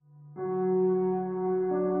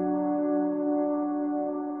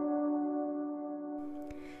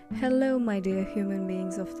Hello, my dear human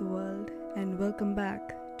beings of the world, and welcome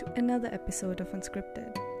back to another episode of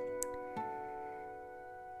Unscripted.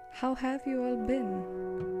 How have you all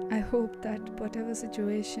been? I hope that whatever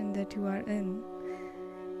situation that you are in,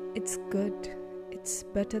 it's good, it's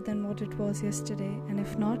better than what it was yesterday, and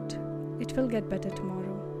if not, it will get better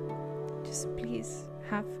tomorrow. Just please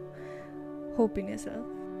have hope in yourself.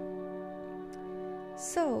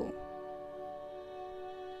 So,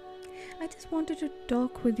 I just wanted to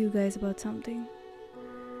talk with you guys about something,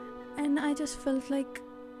 and I just felt like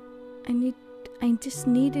I just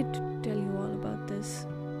needed to tell you all about this.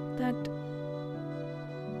 That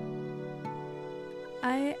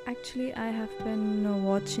I have been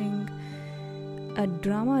watching a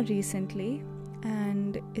drama recently,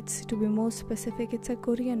 and it's, to be more specific, it's a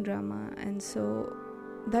Korean drama, and so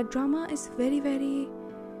that drama is very, very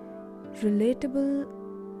relatable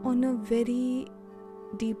on a very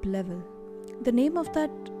deep level. The name of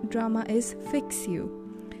that drama is Fix You,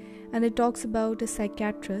 and it talks about a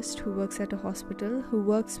psychiatrist who works at a hospital, who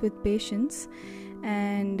works with patients,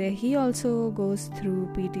 and he also goes through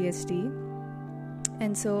PTSD,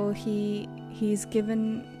 and so he's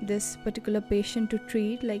given this particular patient to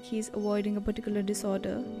treat, like he's avoiding a particular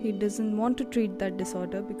disorder. He doesn't want to treat that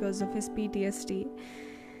disorder because of his PTSD.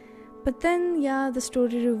 But then the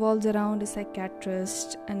story revolves around a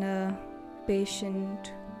psychiatrist and a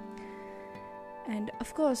patient, and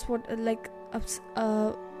of course what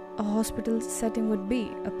a hospital setting would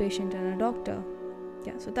be, a patient and a doctor.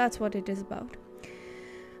 So that's what it is about.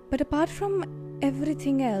 But apart from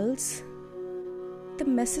everything else, the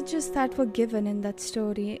messages that were given in that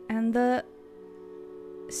story and the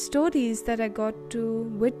stories that I got to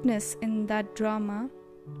witness in that drama,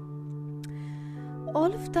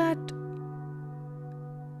 all of that,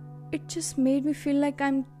 it just made me feel like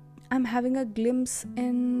I'm having a glimpse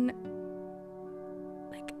in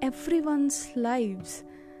like everyone's lives.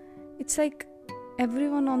 It's like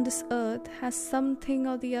everyone on this earth has something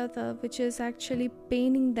or the other which is actually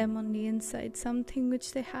paining them on the inside, something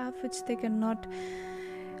which they have which they cannot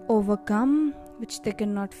overcome, which they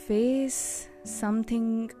cannot face,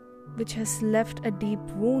 something which has left a deep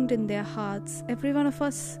wound in their hearts. Every one of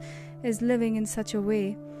us is living in such a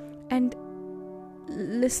way, and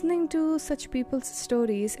listening to such people's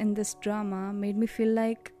stories in this drama made me feel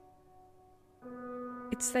like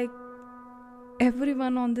it's like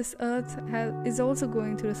everyone on this earth is also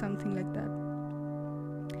going through something like that.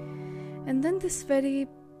 And then this very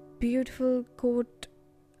beautiful quote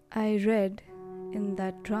I read in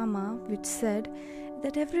that drama, which said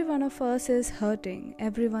that every one of us is hurting,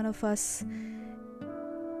 every one of us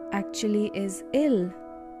actually is ill.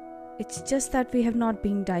 It's just that we have not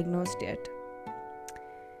been diagnosed yet.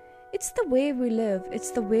 It's the way we live,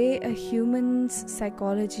 it's the way a human's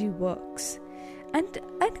psychology works. And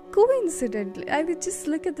coincidentally, I would just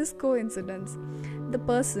look at this coincidence. The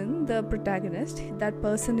person, the protagonist, that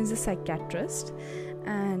person is a psychiatrist,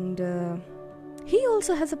 and he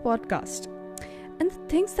also has a podcast. And the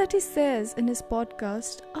things that he says in his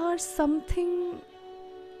podcast are something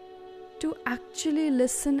to actually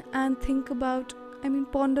listen and think about.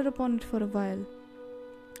 Ponder upon it for a while.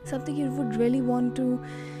 Something you would really want to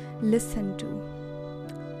listen to.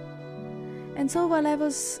 And so while I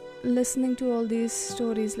was listening to all these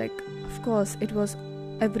stories, of course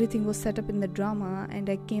everything was set up in the drama, and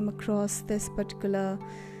I came across this particular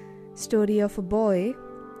story of a boy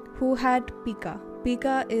who had pica.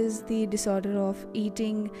 Pica is the disorder of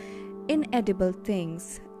eating inedible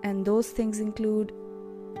things, and those things include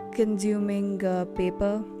consuming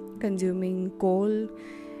paper, consuming coal,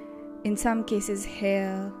 in some cases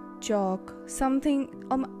hair, chalk, something,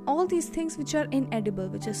 all these things which are inedible,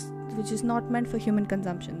 which is not meant for human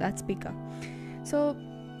consumption. That's pica. So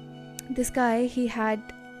this guy, he had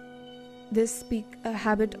this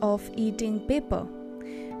habit of eating paper,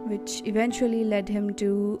 which eventually led him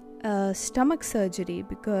to a stomach surgery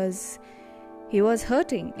because he was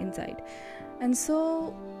hurting inside. And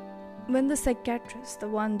so when the psychiatrist,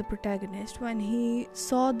 the protagonist, when he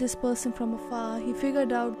saw this person from afar, he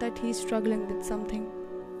figured out that he's struggling with something.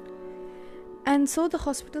 And so the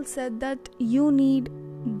hospital said that you need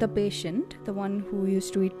the patient, the one who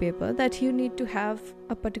used to eat paper, that you need to have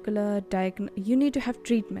a particular you need to have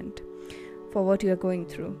treatment for what you are going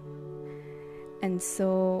through. And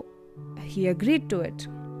so he agreed to it.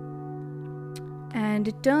 And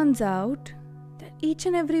it turns out that each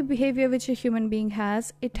and every behavior which a human being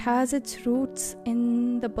has, it has its roots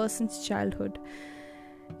in the person's childhood,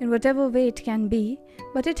 in whatever way it can be,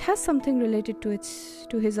 but it has something related to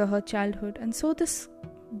his or her childhood. And so this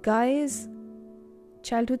guy's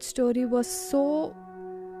childhood story was so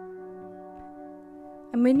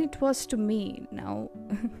I mean, it was to me. Now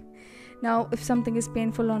if something is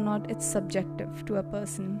painful or not, it's subjective to a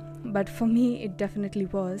person, but for me it definitely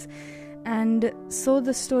was. And so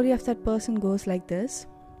the story of that person goes like this.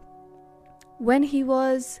 When he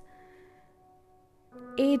was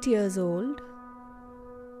 8 years old,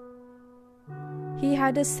 he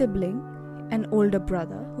had a sibling, an older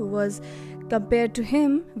brother, who was, compared to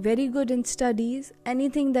him, very good in studies,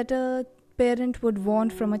 anything that a parent would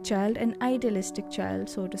want from a child, an idealistic child,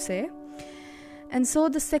 so to say. And so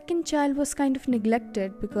the second child was kind of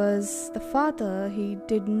neglected because the father, he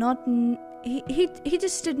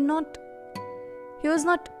was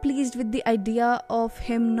not pleased with the idea of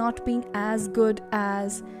him not being as good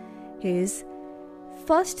as his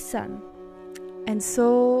first son. And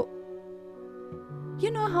so,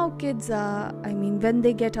 you know how kids are. I mean, when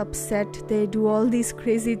they get upset, they do all these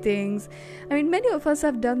crazy things. I mean, many of us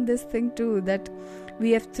have done this thing too, that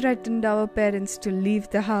we have threatened our parents to leave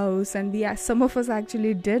the house, and some of us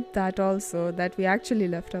actually did that also, that we actually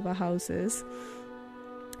left our houses.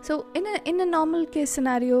 So in a normal case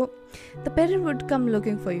scenario, the parent would come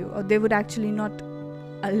looking for you, or they would actually not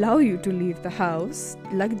allow you to leave the house,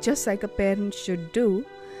 just like a parent should do.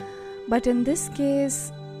 But in this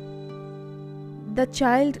case, the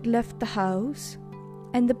child left the house,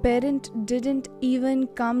 and the parent didn't even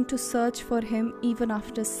come to search for him even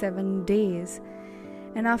after 7 days.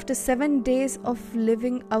 And after 7 days of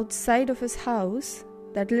living outside of his house,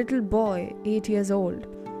 that little boy, 8 years old,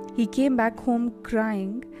 he came back home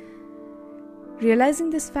crying, realizing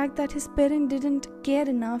this fact that his parent didn't care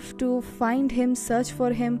enough to find him, search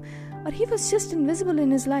for him, or he was just invisible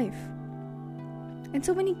in his life. And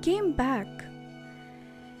so when he came back,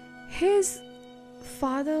 his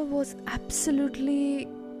father was absolutely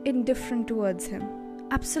indifferent towards him.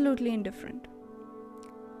 Absolutely indifferent.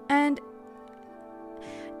 And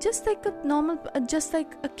just like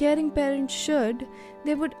a caring parent should,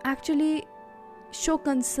 they would actually show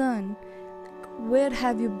concern. Where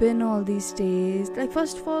have you been all these days? Like,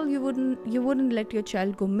 first of all, you wouldn't let your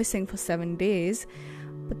child go missing for 7 days,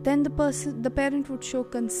 but then the parent would show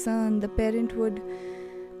concern. The parent would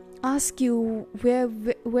ask you,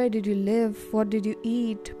 where did you live? What did you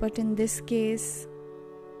eat? But in this case,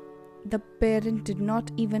 the parent did not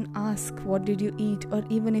even ask what did you eat, or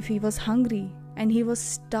even if he was hungry, and he was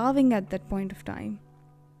starving at that point of time.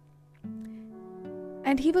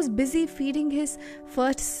 And he was busy feeding his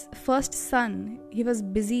first son. He was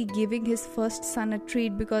busy giving his first son a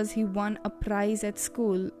treat because he won a prize at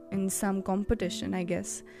school in some competition, I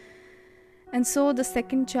guess. And so the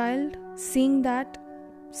second child, seeing that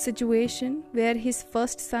situation where his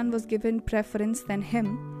first son was given preference than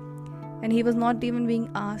him, and he was not even being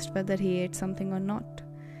asked whether he ate something or not,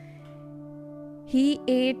 he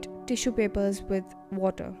ate tissue papers with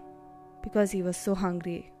water because he was so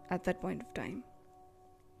hungry at that point of time.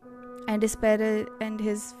 And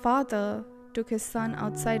his father took his son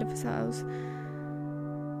outside of his house,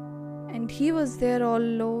 and he was there all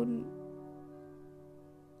alone.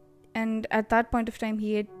 And at that point of time,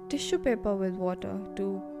 he ate tissue paper with water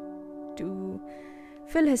to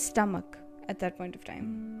fill his stomach at that point of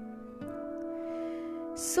time.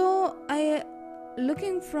 So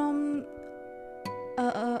looking from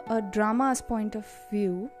a drama's point of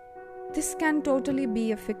view, this can totally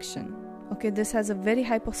be a fiction. Okay, this has a very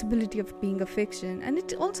high possibility of being a fiction, and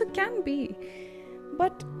it also can be.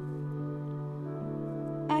 But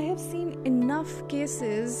I have seen enough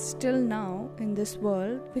cases till now in this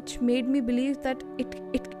world which made me believe that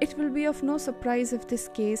it will be of no surprise if this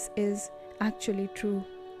case is actually true.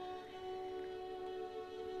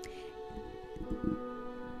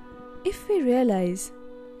 If we realize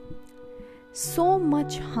so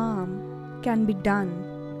much harm can be done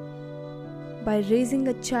by raising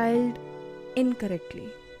a child incorrectly,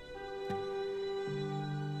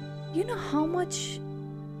 you know how much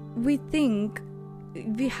we think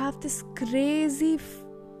we have this crazy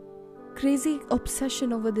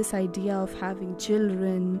obsession over this idea of having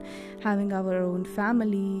children, having our own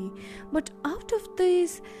family. But out of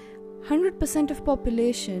this 100% of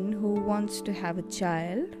population who wants to have a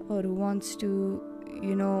child, or who wants to,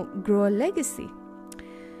 grow a legacy,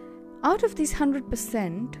 out of these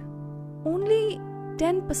 100%, only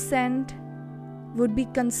 10% would be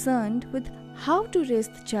concerned with how to raise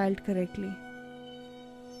the child correctly.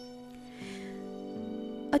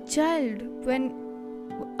 A child,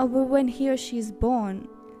 when he or she is born,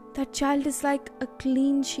 that child is like a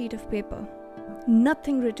clean sheet of paper,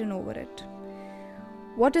 nothing written over it.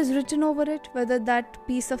 what is written over it, whether that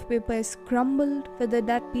piece of paper is crumbled, whether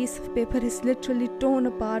that piece of paper is literally torn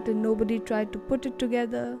apart and nobody tried to put it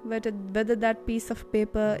together, whether that piece of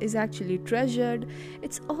paper is actually treasured.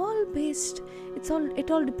 It all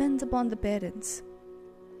depends upon the parents.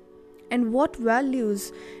 And what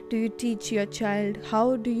values do you teach your child?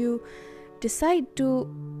 How do you decide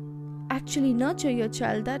to actually nurture your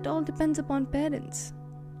child? That all depends upon parents.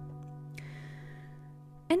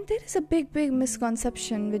 And there is a big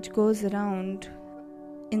misconception which goes around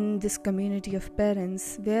in this community of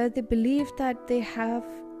parents, where they believe that they have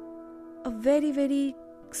a very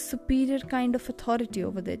superior kind of authority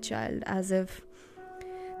over their child, as if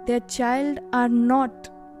their child are not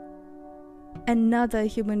another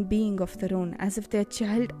human being of their own, as if their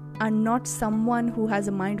child are not someone who has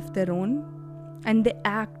a mind of their own, and they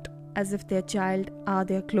act as if their child are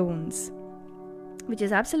their clones, which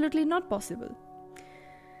is absolutely not possible.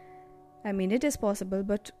 I mean, it is possible,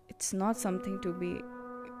 but it's not something to be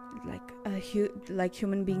like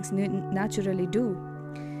human beings naturally do.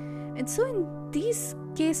 And so in these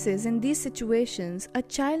cases, in these situations, a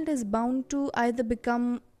child is bound to either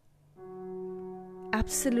become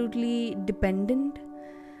absolutely dependent.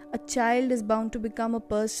 A child is bound to become a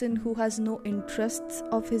person who has no interests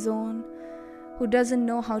of his own, who doesn't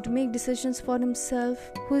know how to make decisions for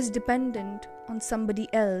himself, who is dependent on somebody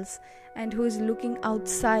else, and who is looking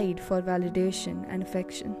outside for validation and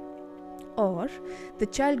affection. Or the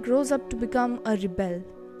child grows up to become a rebel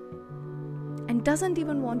and doesn't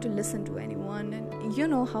even want to listen to anyone, and you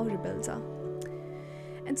know how rebels are.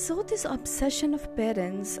 And so this obsession of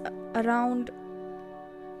parents around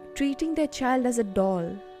treating their child as a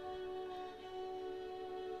doll,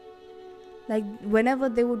 like whenever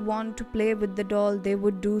they would want to play with the doll, they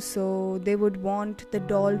would do so. They would want the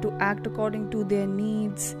doll to act according to their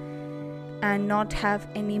needs and not have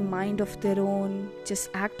any mind of their own, just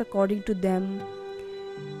act according to them.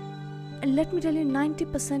 And let me tell you,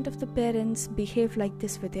 90% of the parents behave like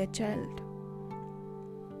this with their child.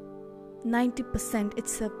 90%.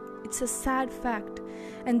 It's a sad fact.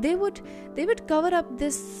 And they would cover up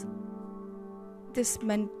this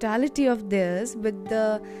mentality of theirs with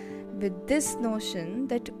this notion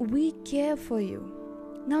that we care for you.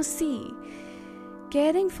 Now see,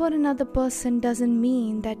 caring for another person doesn't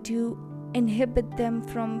mean that you inhibit them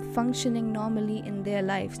from functioning normally in their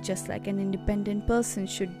lives, just like an independent person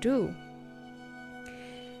should do.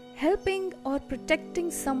 Helping or protecting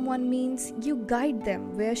someone means you guide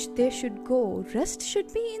them where they should go. Rest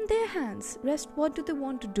should be in their hands. Rest, what do they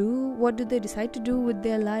want to do? What do they decide to do with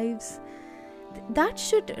their lives? That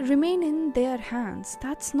should remain in their hands.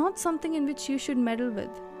 That's not something in which you should meddle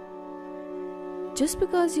with. Just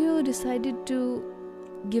because you decided to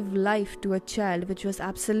give life to a child, which was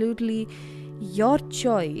absolutely your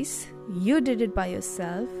choice, you did it by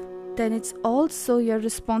yourself, then it's also your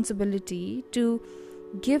responsibility to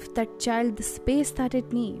give that child the space that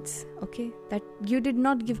it needs. Okay, that you did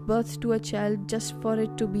not give birth to a child just for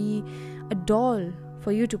it to be a doll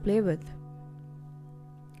for you to play with.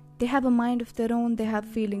 They have a mind of their own, they have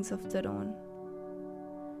feelings of their own.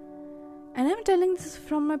 And I'm telling this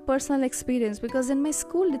from my personal experience, because in my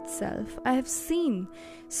school itself, I have seen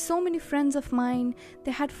so many friends of mine,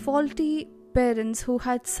 they had faulty parents who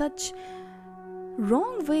had such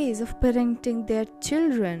wrong ways of parenting their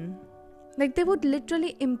children. Like they would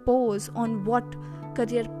literally impose on what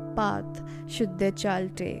career path should their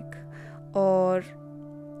child take, or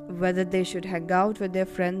whether they should hang out with their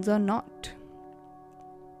friends or not.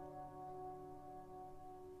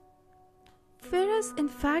 Whereas in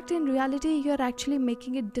fact, in reality, you're actually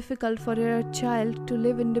making it difficult for your child to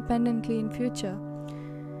live independently in future.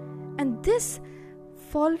 And this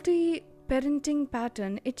faulty parenting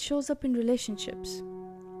pattern, it shows up in relationships,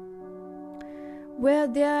 where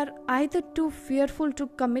they are either too fearful to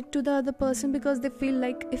commit to the other person, because they feel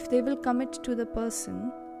like if they will commit to the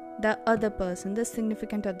person, the other person, the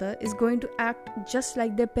significant other, is going to act just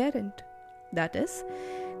like their parent. That is,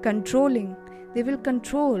 controlling. They will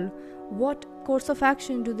control what course of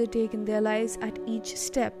action do they take in their lives at each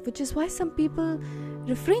step, which is why some people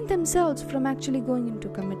refrain themselves from actually going into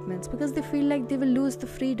commitments, because they feel like they will lose the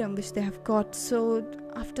freedom which they have got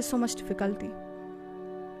after so much difficulty.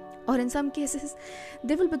 Or in some cases,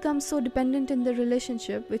 they will become so dependent in the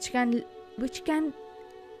relationship, which can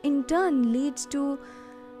in turn lead to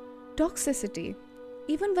toxicity,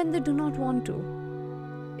 even when they do not want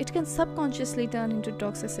to. It can subconsciously turn into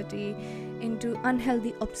toxicity, into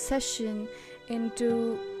unhealthy obsession,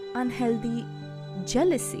 into unhealthy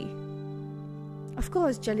jealousy. Of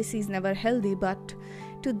course, jealousy is never healthy, but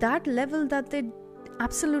to that level that they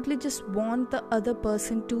absolutely just want the other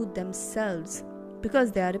person to themselves.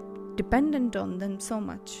 because they are dependent on them so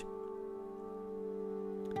much.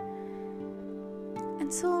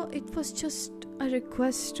 And so it was just a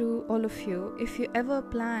request to all of you, if you ever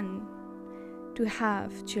plan to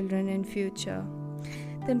have children in future,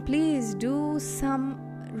 then please do some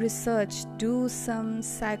research, do some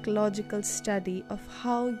psychological study of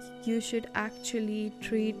how you should actually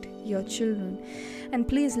treat your children. And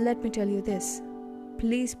please let me tell you this,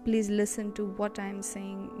 please listen to what I'm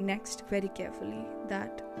saying next very carefully,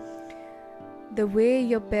 that the way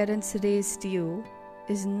your parents raised you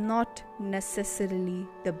is not necessarily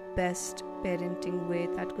the best parenting way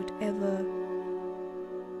that could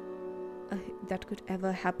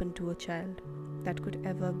ever happen to a child, that could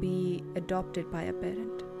ever be adopted by a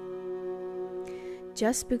parent.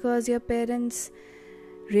 Just because your parents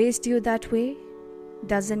raised you that way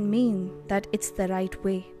doesn't mean that it's the right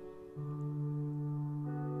way.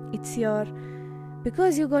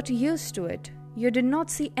 Because you got used to it, you did not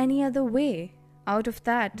see any other way out of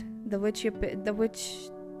that, the which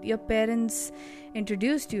your parents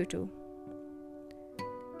introduced you to.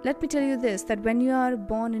 Let me tell you this, that when you are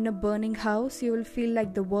born in a burning house, you will feel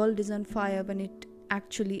like the world is on fire when it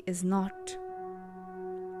actually is not.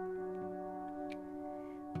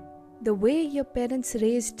 The way your parents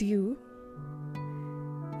raised you,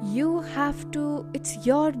 it's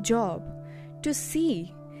your job to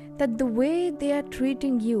see that the way they are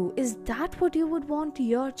treating you, is that what you would want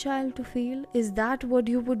your child to feel? Is that what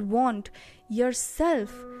you would want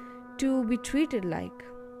yourself to be treated like?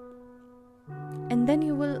 And then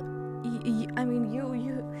you will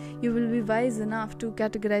be wise enough to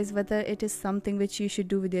categorize whether it is something which you should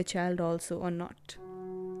do with your child also or not.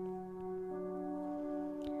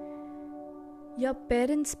 Your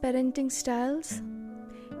parents' parenting styles,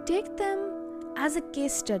 take them as a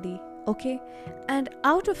case study, okay? And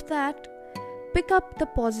out of that, pick up the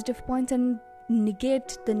positive points and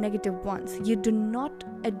negate the negative ones. You do not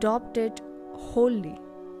adopt it wholly,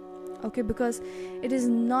 okay? Because it is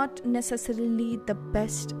not necessarily the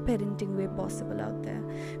best parenting way possible out there.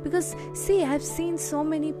 Because see, I've seen so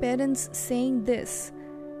many parents saying this,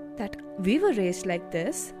 that we were raised like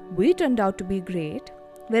this, we turned out to be great,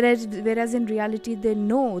 whereas in reality they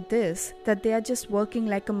know this, that they are just working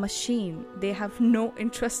like a machine, they have no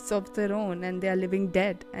interests of their own, and they are living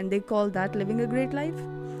dead, and they call that living a great life.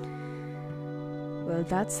 Well,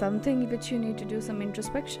 that's something which you need to do some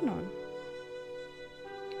introspection on.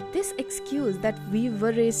 This excuse that we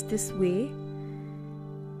were raised this way,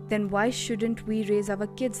 then why shouldn't we raise our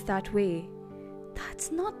kids that way?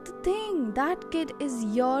 That's not the thing. That kid is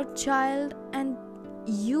your child, and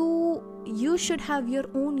you should have your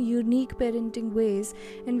own unique parenting ways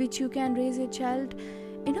in which you can raise your child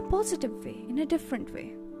in a positive way, in a different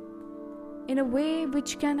way, in a way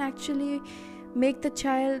which can actually make the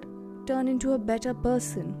child turn into a better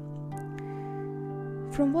person.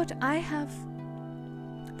 From what I have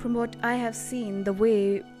seen, the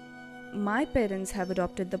way my parents have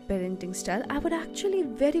adopted the parenting style, I would actually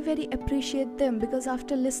very, very appreciate them, because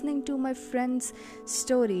after listening to my friends'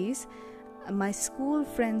 stories, my school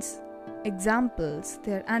friends' examples,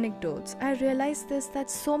 their anecdotes, I realized this, that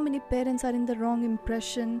so many parents are in the wrong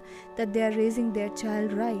impression that they are raising their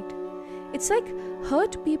child right. It's like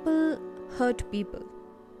hurt people hurt people.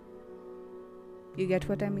 You get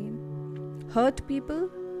what I mean? Hurt people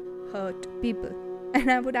hurt people.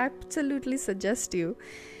 And I would absolutely suggest you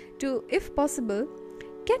to, if possible,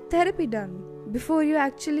 get therapy done before you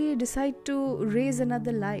actually decide to raise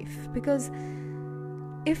another life. Because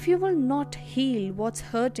if you will not heal what's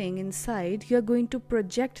hurting inside, you are going to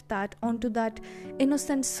project that onto that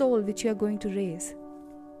innocent soul which you are going to raise.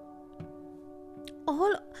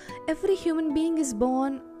 Every human being is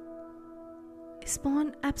born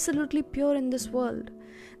absolutely pure in this world.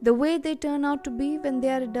 The way they turn out to be when they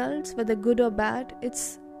are adults, whether good or bad,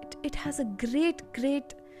 it has a great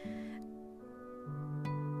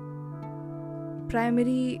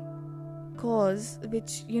primary cause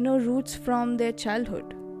which roots from their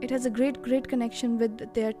childhood. It has a great connection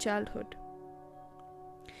with their childhood.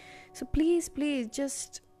 So please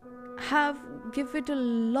just give it a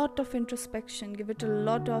lot of introspection, give it a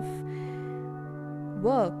lot of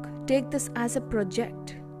work. Take this as a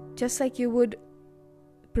project, just like you would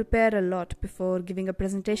prepare a lot before giving a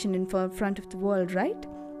presentation in front of the world, right?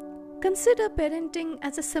 Consider parenting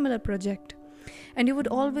as a similar project, and you would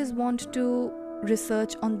always want to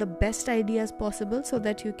research on the best ideas possible so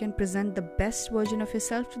that you can present the best version of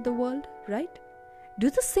yourself to the world, right? Do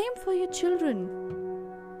the same for your children,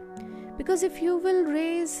 because if you will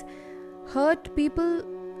raise hurt people,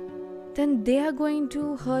 then they are going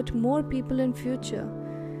to hurt more people in future.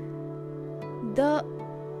 The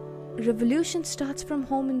revolution starts from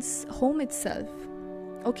home itself.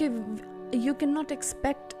 Okay, you cannot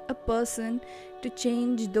expect a person to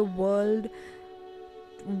change the world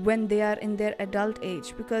when they are in their adult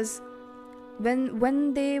age, because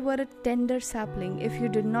when they were a tender sapling, if you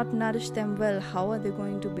did not nourish them well, how are they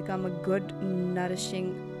going to become a good,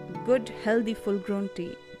 nourishing, good, healthy, full-grown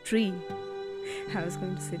tree? I was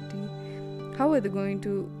going to say tea. How are they going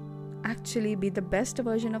to actually be the best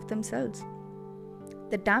version of themselves?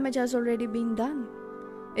 The damage has already been done.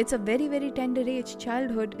 It's a very, very tender age,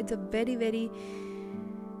 childhood. It's a very, very,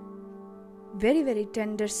 very, very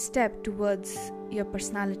tender step towards your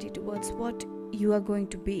personality, towards what you are going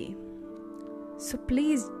to be. So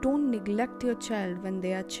please don't neglect your child when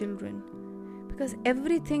they are children, because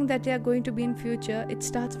everything that they are going to be in future, it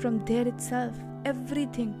starts from there itself.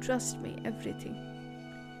 Everything, trust me, everything.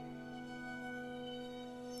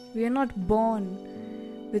 We are not born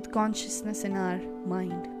with consciousness in our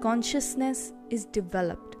mind. Consciousness is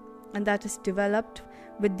developed, and that is developed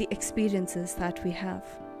with the experiences that we have.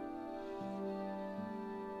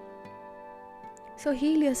 So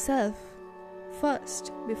heal yourself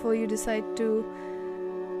first before you decide to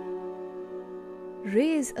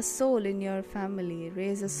raise a soul in your family,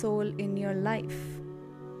 raise a soul in your life.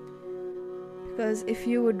 Because if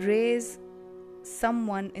you would raise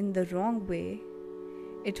someone in the wrong way,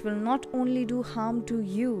 it will not only do harm to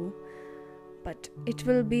you, but it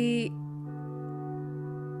will be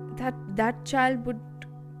that child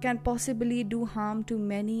can possibly do harm to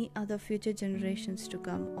many other future generations to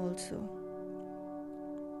come also.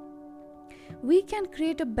 We can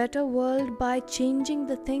create a better world by changing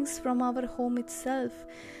the things from our home itself.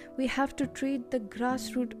 We have to treat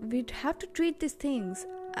we have to treat these things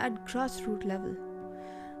at grassroots level.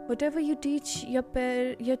 Whatever you teach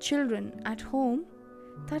your children at home,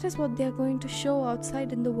 that is what they are going to show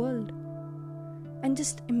outside in the world. And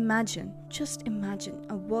just imagine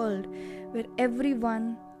a world where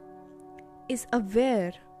everyone is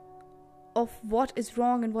aware of what is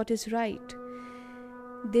wrong and what is right.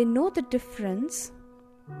 They know the difference.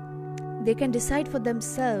 They can decide for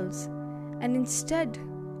themselves, and instead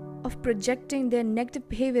of projecting their negative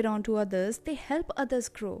behavior onto others, they help others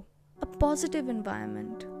grow. A positive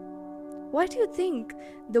environment. Why do you think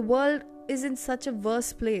the world is in such a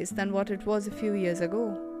worse place than what it was a few years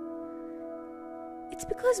ago? It's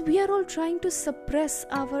because we are all trying to suppress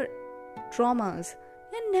our traumas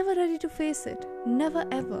and never ready to face it. Never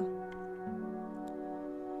ever.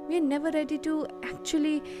 We are never ready to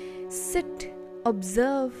actually sit,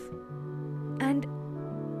 observe, and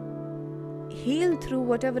heal through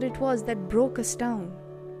whatever it was that broke us down.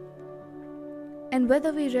 And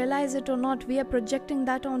whether we realize it or not, we are projecting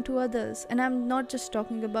that onto others. And I'm not just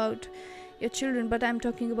talking about your children, but I'm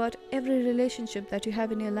talking about every relationship that you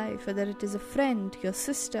have in your life, whether it is a friend, your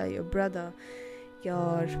sister, your brother,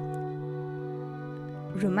 your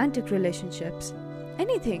romantic relationships,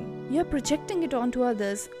 anything. You're projecting it onto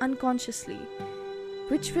others unconsciously,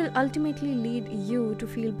 which will ultimately lead you to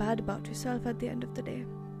feel bad about yourself at the end of the day.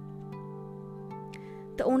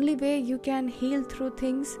 The only way you can heal through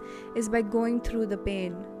things is by going through the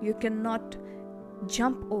pain. You cannot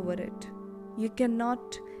jump over it. You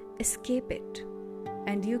cannot escape it.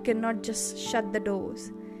 And you cannot just shut the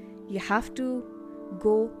doors. You have to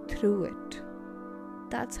go through it.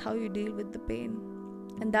 That's how you deal with the pain.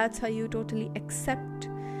 And that's how you totally accept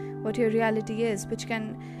what your reality is, which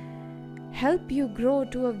can help you grow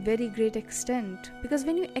to a very great extent. Because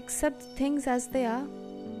when you accept things as they are,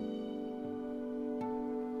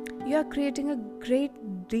 you are creating a great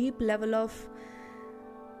deep level of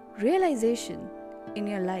realization in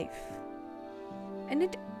your life. And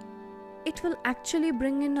it will actually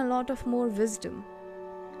bring in a lot of more wisdom,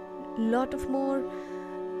 a lot of more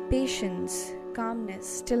patience,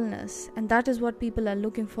 calmness, stillness. And that is what people are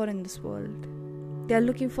looking for in this world. They are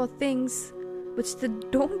looking for things which they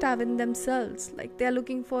don't have in themselves. Like they are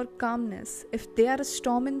looking for calmness. If they are a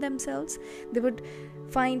storm in themselves, they would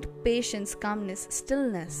find patience, calmness,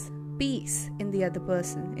 stillness, peace in the other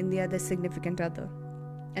person, in the other significant other.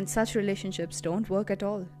 And such relationships don't work at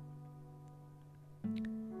all.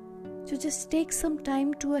 So just take some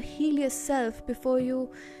time to heal yourself before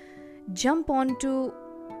you jump on to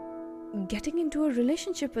getting into a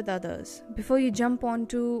relationship with others, before you jump on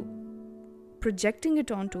to projecting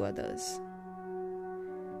it onto others.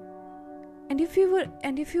 And if you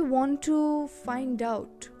want to find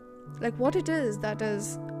out like what it is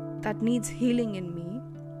that needs healing in me,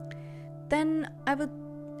 then I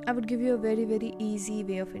would give you a very, very easy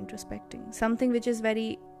way of introspecting. Something which is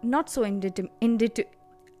very not so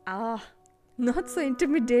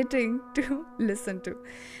intimidating to listen to.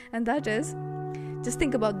 And that is Just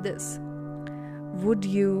think about this. Would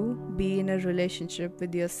you be in a relationship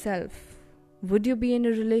with yourself? Would you be in a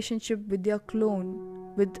relationship with your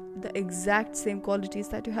clone with the exact same qualities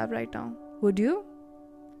that you have right now? Would you?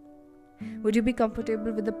 Would you be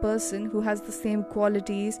comfortable with the person who has the same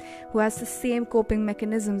qualities, who has the same coping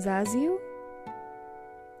mechanisms as you?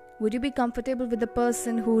 Would you be comfortable with the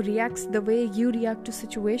person who reacts the way you react to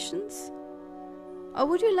situations? Or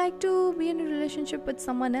would you like to be in a relationship with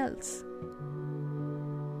someone else?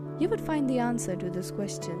 You would find the answer to those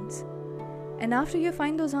questions. And after you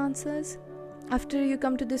find those answers, after you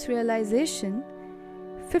come to this realization,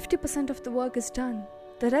 50% of the work is done.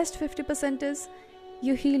 The rest 50% is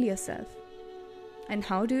you heal yourself. And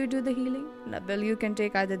how do you do the healing? Well, you can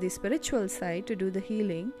take either the spiritual side to do the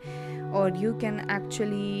healing, or you can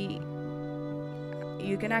actually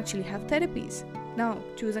have therapies. Now,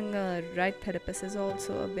 choosing a right therapist is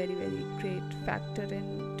also a very, very great factor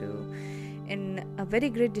in a very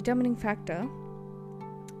great determining factor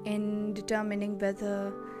in determining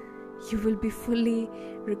whether you will be fully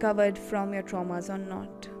recovered from your traumas or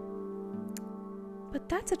not. But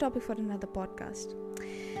that's a topic for another podcast.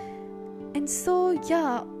 And so,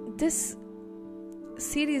 this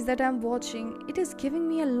series that I'm watching, it is giving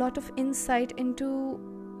me a lot of insight into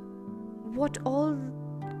what all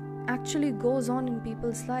actually goes on in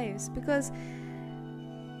people's lives, because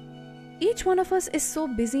each one of us is so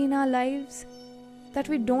busy in our lives that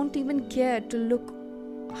we don't even care to look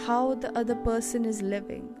how the other person is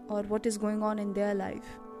living or what is going on in their life.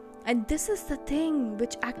 And this is the thing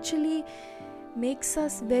which actually makes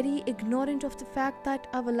us very ignorant of the fact that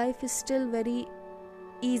our life is still very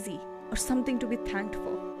easy or something to be thanked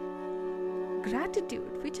for.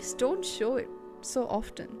 Gratitude, we just don't show it so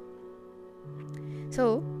often.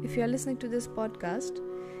 So, if you are listening to this podcast,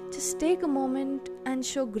 just take a moment and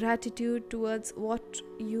show gratitude towards what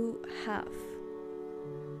you have.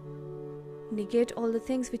 Negate all the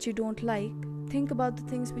things which you don't like. Think about the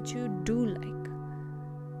things which you do like.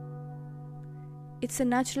 It's a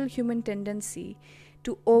natural human tendency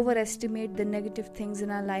to overestimate the negative things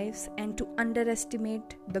in our lives and to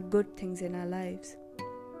underestimate the good things in our lives.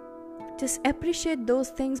 Just appreciate those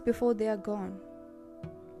things before they are gone.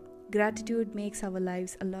 Gratitude makes our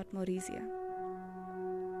lives a lot more easier.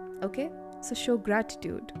 Okay? So show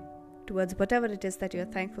gratitude towards whatever it is that you're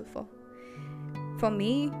thankful for. For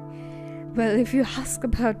me, well, if you ask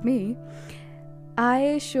about me,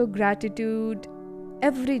 I show gratitude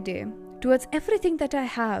every day towards everything that I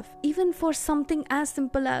have, even for something as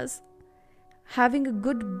simple as having a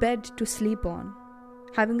good bed to sleep on,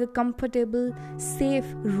 having a comfortable, safe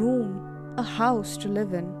room, a house to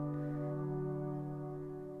live in.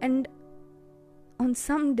 And on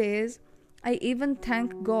some days, I even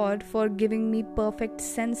thank God for giving me perfect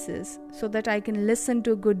senses so that I can listen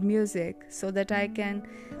to good music, so that I can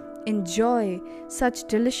enjoy such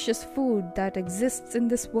delicious food that exists in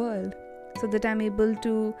this world, so that I'm able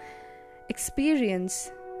to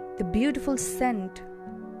experience the beautiful scent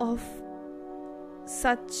of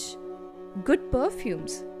such good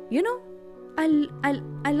perfumes. You know,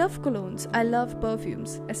 I love colognes, I love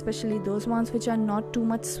perfumes, especially those ones which are not too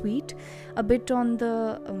much sweet, a bit on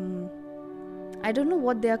the I don't know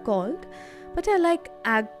what they are called, but I like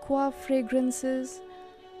aqua fragrances,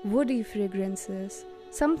 woody fragrances,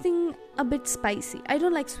 something a bit spicy. I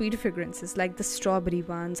don't like sweet fragrances like the strawberry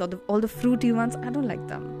ones or all the fruity ones. I don't like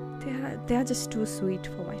them. They are just too sweet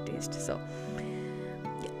for my taste. So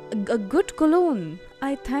a good cologne,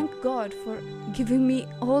 I thank God for giving me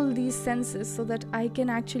all these senses so that I can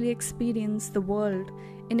actually experience the world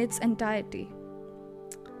in its entirety.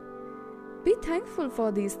 Be thankful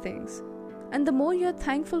for these things. And the more you're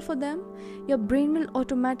thankful for them, your brain will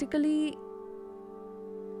automatically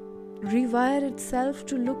rewire itself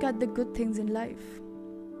to look at the good things in life.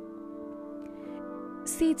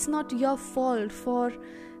 See, it's not your fault for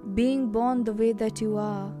being born the way that you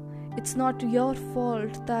are. It's not your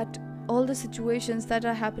fault that all the situations that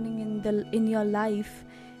are happening in your life,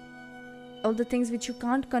 all the things which you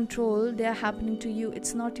can't control, they are happening to you.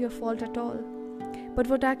 It's not your fault at all. But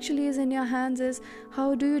what actually is in your hands is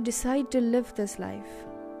how do you decide to live this life?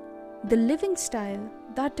 The living style,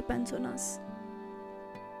 that depends on us.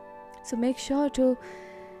 So make sure to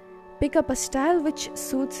pick up a style which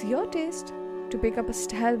suits your taste, to pick up a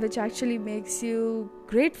style which actually makes you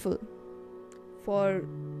grateful for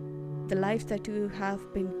the life that you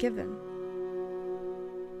have been given.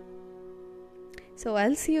 So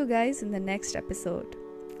I'll see you guys in the next episode.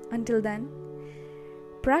 Until then,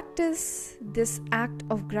 practice this act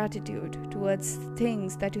of gratitude towards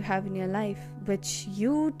things that you have in your life which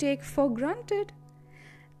you take for granted.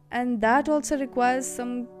 And that also requires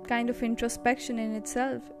some kind of introspection in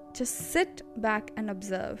itself. Just sit back and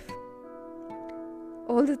observe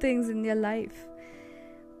all the things in your life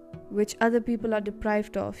which other people are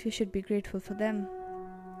deprived of. You should be grateful for them.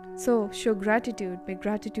 So show gratitude, make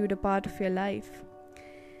gratitude a part of your life.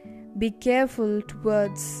 Be careful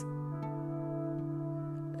towards,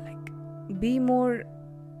 be more,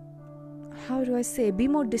 be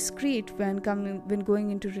more discreet when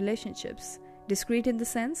going into relationships. Discreet in the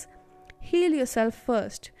sense, heal yourself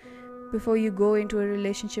first before you go into a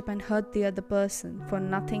relationship and hurt the other person for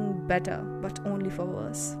nothing better but only for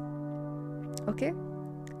worse. Okay?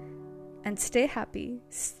 And stay happy,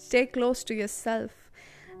 stay close to yourself,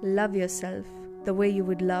 love yourself the way you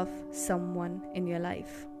would love someone in your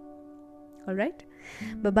life. Alright?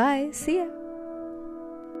 Bye-bye, see ya.